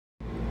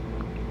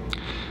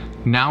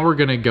Now we're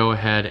gonna go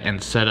ahead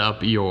and set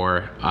up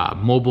your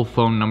mobile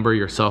phone number,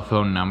 your cell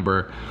phone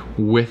number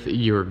with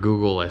your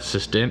Google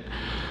Assistant.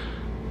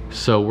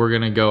 So we're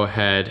gonna go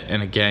ahead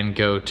and again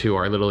go to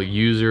our little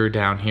user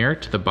down here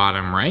to the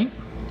bottom right.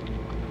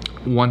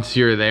 Once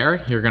you're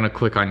there, you're gonna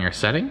click on your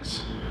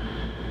settings.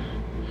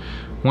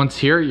 Once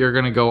here, you're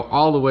gonna go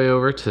all the way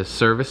over to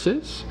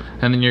services,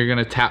 and then you're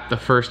gonna tap the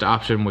first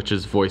option, which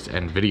is voice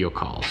and video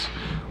calls.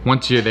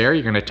 Once you're there,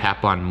 you're gonna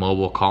tap on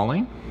mobile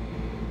calling.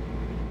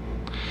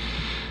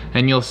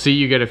 And you'll see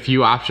you get a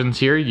few options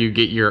here. You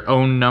get your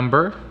own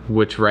number,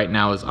 which right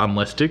now is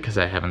unlisted because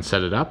I haven't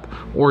set it up,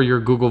 or your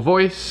Google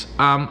Voice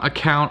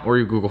account, or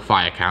your Google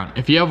Fi account.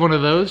 If you have one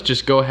of those,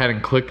 just go ahead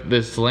and click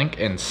this link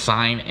and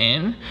sign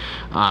in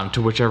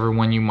to whichever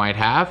one you might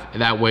have.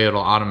 That way it'll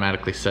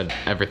automatically set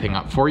everything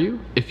up for you.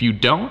 If you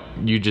don't,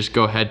 you just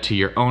go ahead to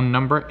your own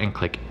number and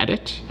click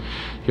edit.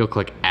 You'll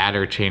click add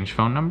or change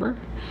phone number.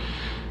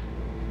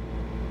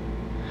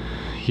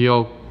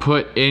 You'll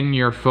put in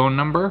your phone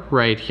number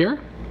right here,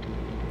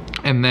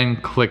 and then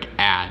click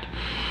add.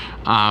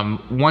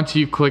 Once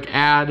you click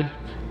add,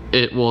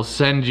 it will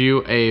send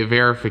you a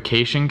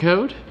verification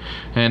code,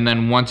 and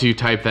then once you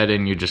type that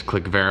in, you just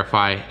click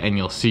verify and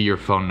you'll see your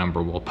phone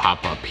number will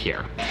pop up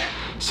here.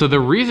 So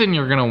the reason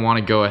you're gonna wanna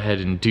go ahead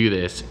and do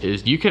this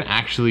is you can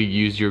actually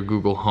use your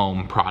Google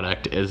Home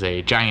product as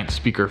a giant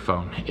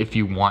speakerphone if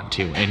you want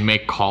to, and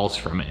make calls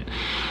from it.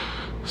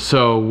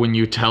 So when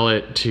you tell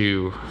it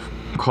to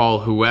call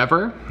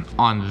whoever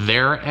on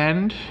their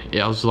end,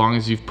 as long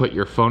as you've put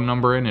your phone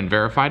number in and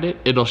verified it,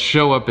 it'll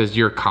show up as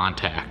your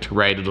contact,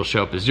 right? It'll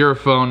show up as your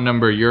phone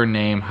number, your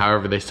name,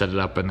 however they set it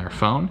up in their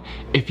phone.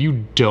 If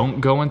you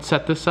don't go and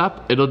set this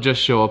up, it'll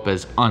just show up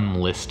as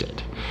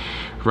unlisted,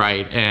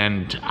 right?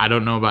 And I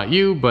don't know about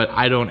you, but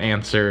I don't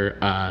answer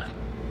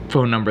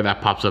phone number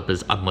that pops up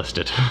as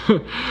unlisted.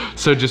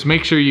 So just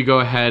make sure you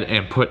go ahead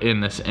and put in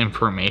this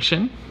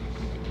information.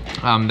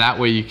 That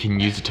way you can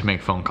use it to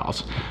make phone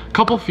calls.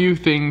 A few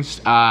things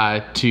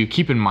to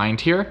keep in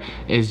mind here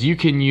is you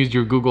can use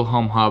your Google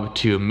Home Hub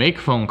to make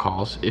phone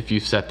calls if you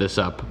set this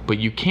up, but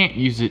you can't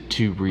use it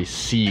to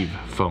receive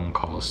phone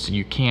calls. So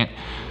you can't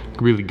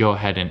really go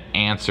ahead and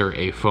answer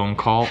a phone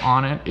call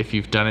on it if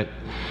you've done it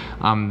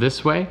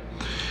this way.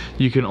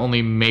 You can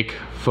only make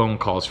phone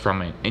calls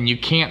from it, and you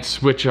can't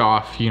switch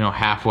off, you know,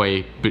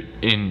 halfway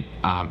in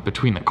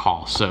between the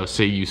calls. So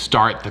say you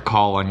start the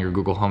call on your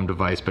Google Home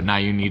device, but now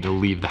you need to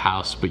leave the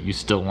house, but you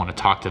still want to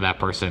talk to that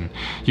person,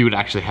 you would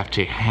actually have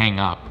to hang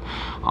up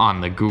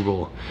on the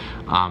Google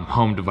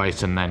Home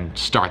device and then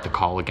start the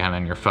call again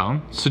on your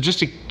phone. So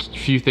just a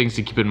few things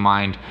to keep in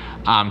mind.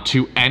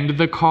 To end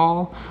the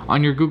call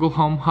on your Google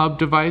Home Hub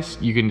device,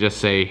 you can just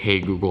say, hey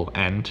Google,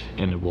 end,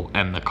 and it will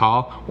end the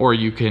call. Or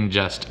you can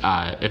just,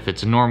 if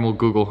it's a normal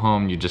Google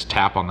Home, you just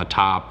tap on the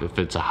top. If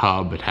it's a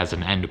hub, it has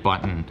an end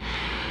button.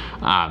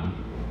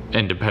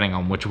 And depending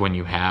on which one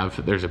you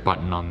have, there's a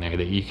button on there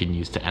that you can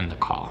use to end the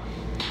call.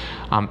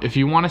 If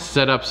you want to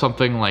set up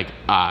something like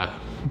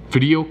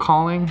video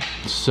calling,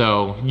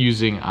 so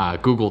using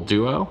Google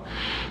Duo.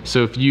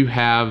 So if you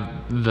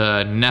have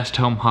the Nest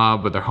Home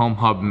Hub or the Home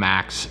Hub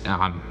Max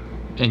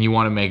and you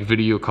want to make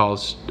video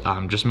calls,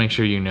 just make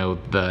sure you know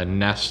the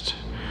Nest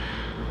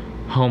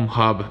Home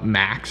Hub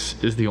Max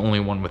is the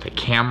only one with a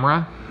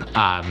camera.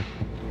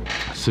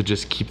 So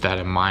just keep that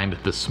in mind.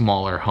 The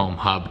smaller Home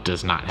Hub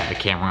does not have a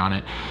camera on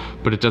it,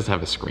 but it does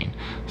have a screen.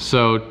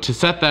 So to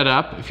set that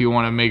up, if you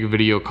want to make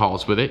video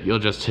calls with it, you'll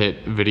just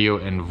hit video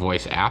and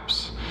voice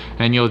apps,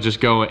 and you'll just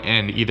go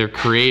and either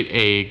create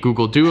a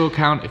Google Duo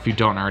account if you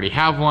don't already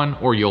have one,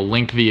 or you'll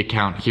link the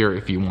account here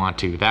if you want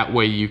to. That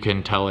way you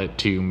can tell it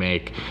to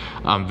make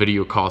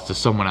video calls to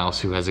someone else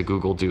who has a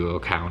Google Duo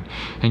account,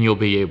 and you'll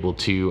be able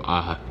to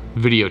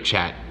video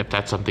chat if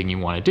that's something you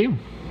want to do.